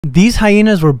These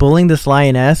hyenas were bullying this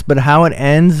lioness, but how it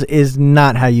ends is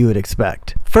not how you would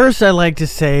expect. First, I'd like to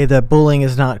say that bullying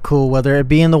is not cool, whether it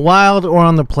be in the wild or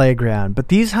on the playground, but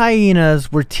these hyenas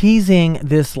were teasing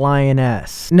this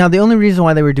lioness. Now, the only reason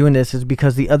why they were doing this is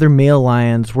because the other male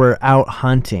lions were out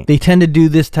hunting. They tend to do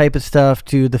this type of stuff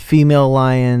to the female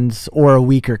lions or a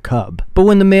weaker cub. But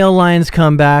when the male lions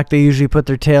come back, they usually put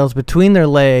their tails between their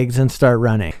legs and start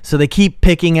running. So they keep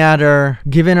picking at her,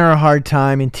 giving her a hard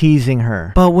time and teasing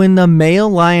her. But when the male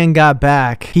lion got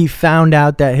back, he found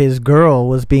out that his girl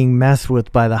was being messed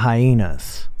with by the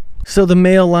hyenas. So the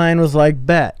male lion was like,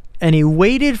 bet. And he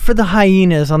waited for the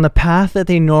hyenas on the path that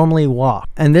they normally walk.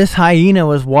 And this hyena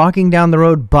was walking down the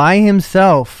road by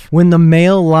himself when the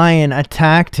male lion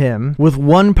attacked him with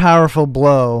one powerful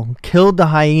blow, killed the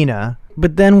hyena.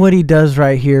 But then what he does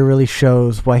right here really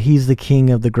shows why he's the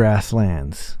king of the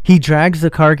grasslands. He drags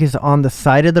the carcass on the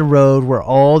side of the road where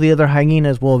all the other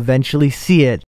hyenas will eventually see it,